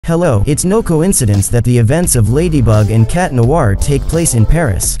Hello, it's no coincidence that the events of Ladybug and Cat Noir take place in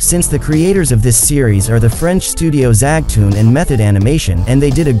Paris, since the creators of this series are the French studio Zagtoon and Method Animation, and they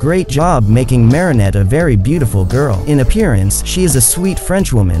did a great job making Marinette a very beautiful girl. In appearance, she is a sweet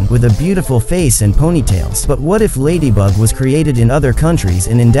Frenchwoman with a beautiful face and ponytails. But what if Ladybug was created in other countries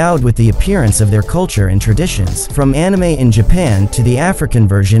and endowed with the appearance of their culture and traditions? From anime in Japan to the African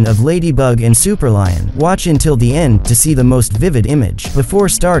version of Ladybug and Superlion, watch until the end to see the most vivid image. Before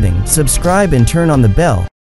starting, subscribe and turn on the bell